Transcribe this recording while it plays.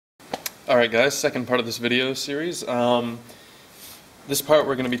Alright guys, second part of this video series. This part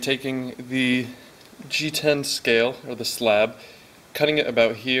we're going to be taking the G10 scale, or the slab, cutting it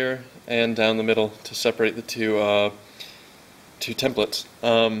about here and down the middle to separate the two templates.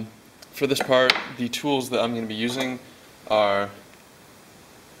 For this part, the tools that I'm going to be using are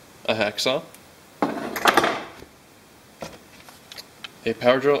a hacksaw, a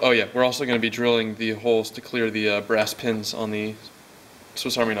power drill. Oh yeah, we're also going to be drilling the holes to clear the brass pins on the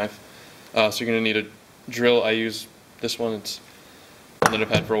Swiss Army knife. So you're going to need a drill. I use this one. It's one that I've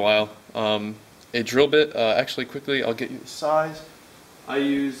had for a while. A drill bit. Actually, quickly, I'll get you the size. I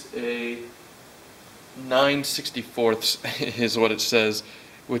use a 9/64 is what it says,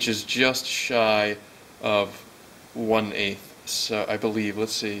 which is just shy of 1/8. So I believe.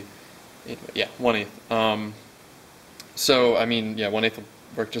 Let's see. Yeah, 1/8. So I mean, yeah, 1/8 will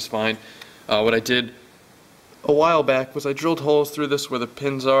work just fine. What I did a while back was I drilled holes through this where the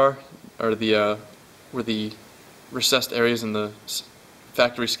pins are, or where the recessed areas in the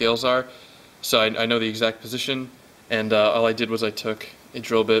factory scales are. So I know the exact position, and all I did was I took a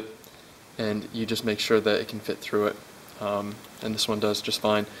drill bit, and you just make sure that it can fit through it, and this one does just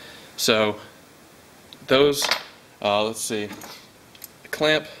fine. So those, let's see, a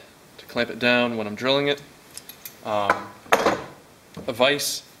clamp to clamp it down when I'm drilling it, a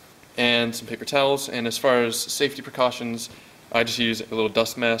vise, and some paper towels. And as far as safety precautions, I just use a little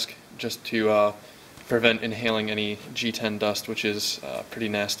dust mask just to prevent inhaling any G10 dust, which is pretty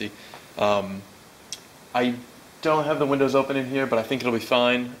nasty. I don't have the windows open in here, but I think it'll be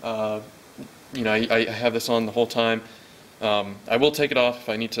fine. You know, I have this on the whole time. I will take it off if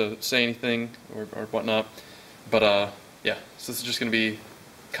I need to say anything or whatnot. But yeah, so this is just going to be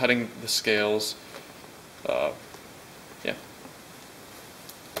cutting the scales. Yeah.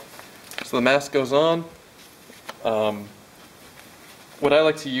 So the mask goes on. What I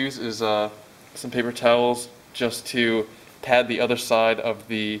like to use is some paper towels just to pad the other side of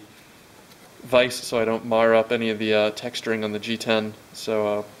the vise so I don't mar up any of the texturing on the G10.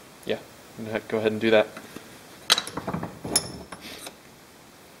 So yeah, I'm going to go ahead and do that.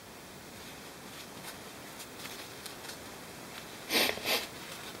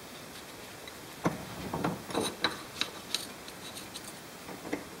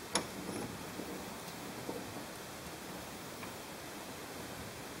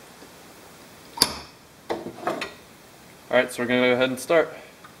 Alright, so we're going to go ahead and start.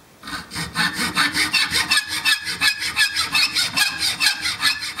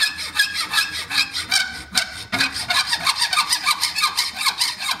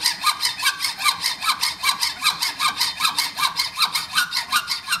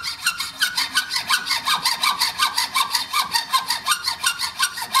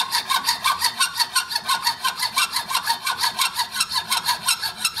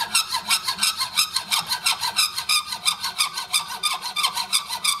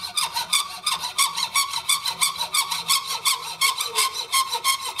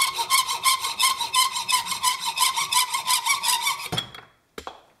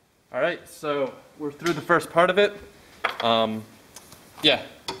 Alright, so we're through the first part of it. Yeah,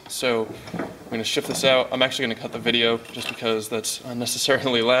 so I'm going to shift this out. I'm actually going to cut the video just because that's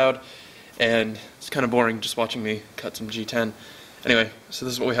unnecessarily loud, and it's kind of boring just watching me cut some G10. Anyway, so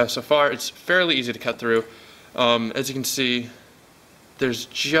this is what we have so far. It's fairly easy to cut through. As you can see, there's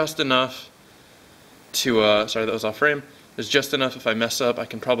just enough to, sorry that was off frame, there's just enough if I mess up I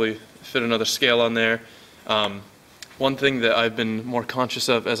can probably fit another scale on there. One thing that I've been more conscious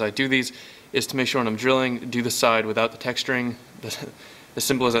of as I do these is to make sure when I'm drilling, do the side without the texturing. As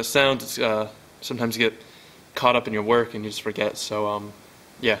simple as that sounds, sometimes you get caught up in your work and you just forget. So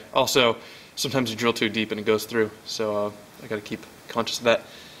yeah, also sometimes you drill too deep and it goes through, so I gotta keep conscious of that.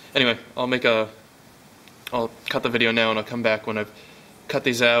 Anyway, I'll cut the video now and I'll come back when I've cut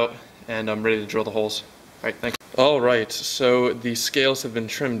these out and I'm ready to drill the holes. Alright, thanks. Alright, so the scales have been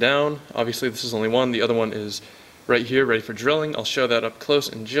trimmed down. Obviously this is only one, the other one is right here, ready for drilling. I'll show that up close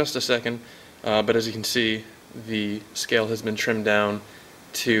in just a second, but as you can see, the scale has been trimmed down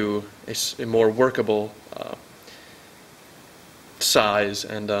to a more workable size,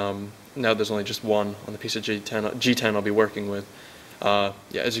 and now there's only just one on the piece of G10 I'll be working with. Yeah,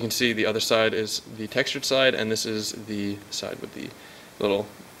 as you can see, the other side is the textured side, and this is the side with the little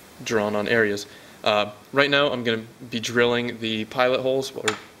drawn-on areas. Right now, I'm going to be drilling the pilot holes, or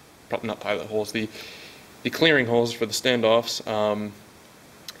probably not pilot holes, the clearing holes for the standoffs,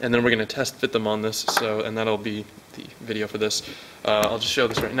 and then we're going to test fit them on this. So, and that'll be the video for this. I'll just show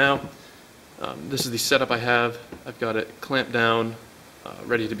this right now. This is the setup I have. I've got it clamped down,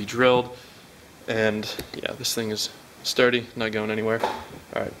 ready to be drilled, and yeah, this thing is sturdy, not going anywhere.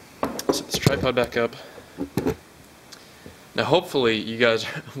 Alright, Set this tripod back up. Now hopefully you guys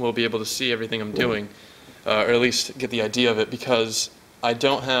will be able to see everything I'm doing, or at least get the idea of it, because I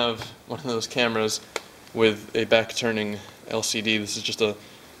don't have one of those cameras with a back-turning LCD. This is just a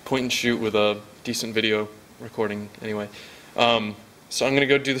point and shoot with a decent video recording anyway. So I'm going to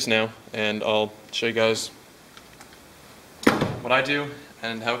go do this now, and I'll show you guys what I do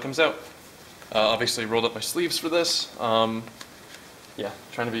and how it comes out. Obviously rolled up my sleeves for this. Yeah,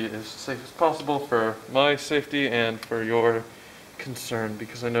 trying to be as safe as possible for my safety and for your concern,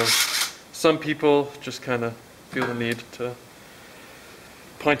 because I know some people just kind of feel the need to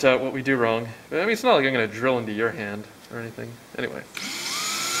point out what we do wrong. I mean, it's not like I'm going to drill into your hand or anything. Anyway.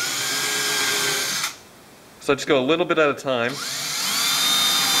 So I just go a little bit at a time.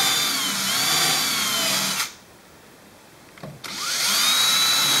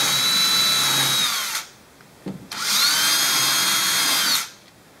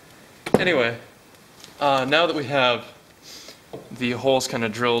 Anyway, now that we have the holes kind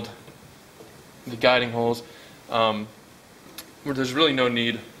of drilled, the guiding holes, where there's really no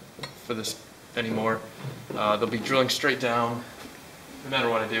need for this anymore. They'll be drilling straight down no matter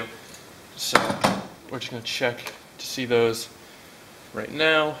what I do. So we're just going to check to see those right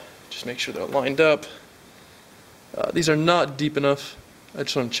now. Just make sure they're lined up. These are not deep enough. I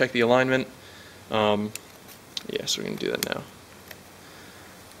just want to check the alignment. Yeah, so we're going to do that now.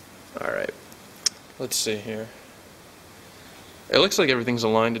 Alright, let's see here. It looks like everything's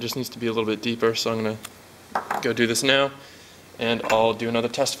aligned, it just needs to be a little bit deeper, so I'm going to go do this now, and I'll do another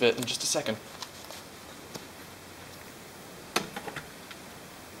test fit in just a second.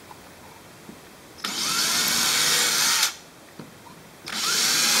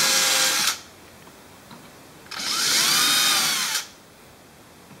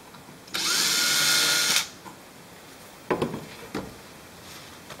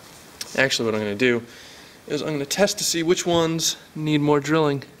 Actually, what I'm going to do is I'm going to test to see which ones need more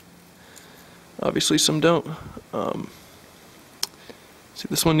drilling. Obviously some don't. See,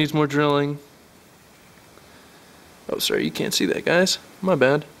 this one needs more drilling. Oh, sorry, you can't see that, guys. My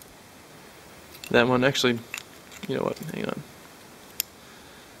bad. That one, actually, you know what, hang on.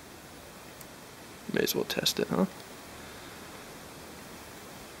 May as well test it, huh?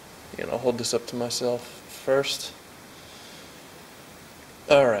 And I'll hold this up to myself first.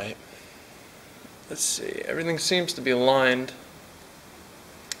 Alright. Let's see, everything seems to be aligned.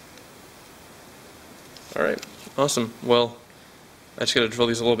 Alright, awesome. Well, I just gotta drill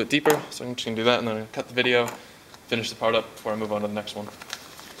these a little bit deeper, so I'm just gonna do that and then I'm gonna cut the video, finish the part up before I move on to the next one.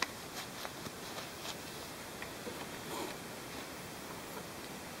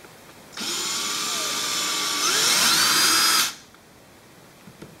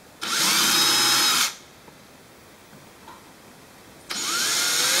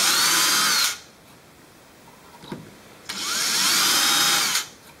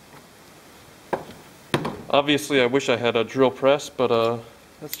 Obviously, I wish I had a drill press, but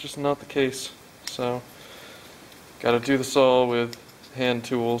that's just not the case. So, gotta do this all with hand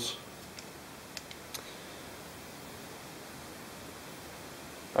tools.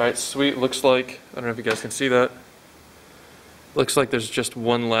 Alright, sweet. Looks like, I don't know if you guys can see that. Looks like there's just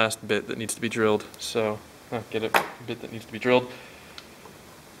one last bit that needs to be drilled. So, get it? Bit that needs to be drilled.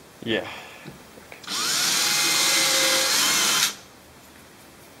 Yeah. Okay.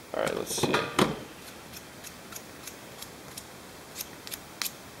 Alright, let's see.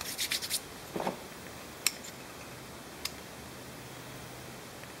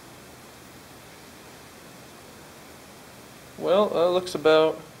 Well, looks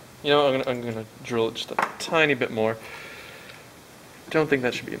about, you know, I'm gonna drill it just a tiny bit more. Don't think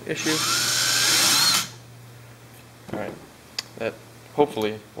that should be an issue. Alright, that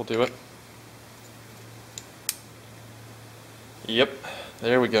hopefully will do it. Yep,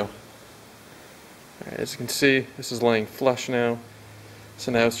 there we go. Alright, as you can see, this is laying flush now.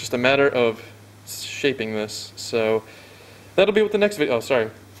 So now it's just a matter of shaping this. So that'll be what the next video,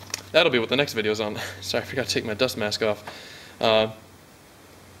 that'll be what the next video is on. Sorry, I forgot to take my dust mask off.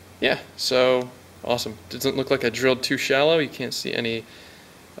 Yeah, so awesome. Doesn't look like I drilled too shallow. You can't see any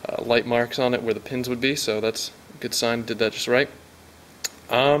light marks on it where the pins would be, so that's a good sign. Did that just right.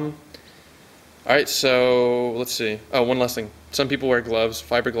 Alright, so let's see. Oh, one last thing. Some people wear gloves,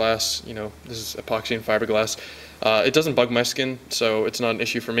 fiberglass, you know, this is epoxy and fiberglass. It doesn't bug my skin, so it's not an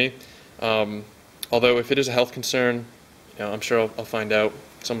issue for me. Although if it is a health concern, you know, I'm sure I'll find out.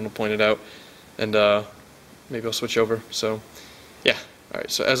 Someone will point it out, and maybe I'll switch over. So, yeah. Alright,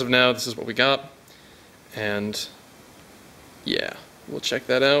 so as of now, this is what we got. And, yeah, we'll check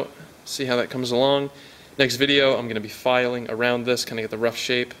that out, see how that comes along. Next video, I'm going to be filing around this, kind of get the rough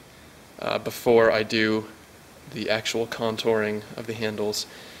shape. before I do the actual contouring of the handles.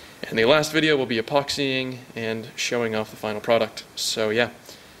 And the last video will be epoxying and showing off the final product. So yeah,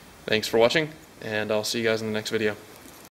 thanks for watching, and I'll see you guys in the next video.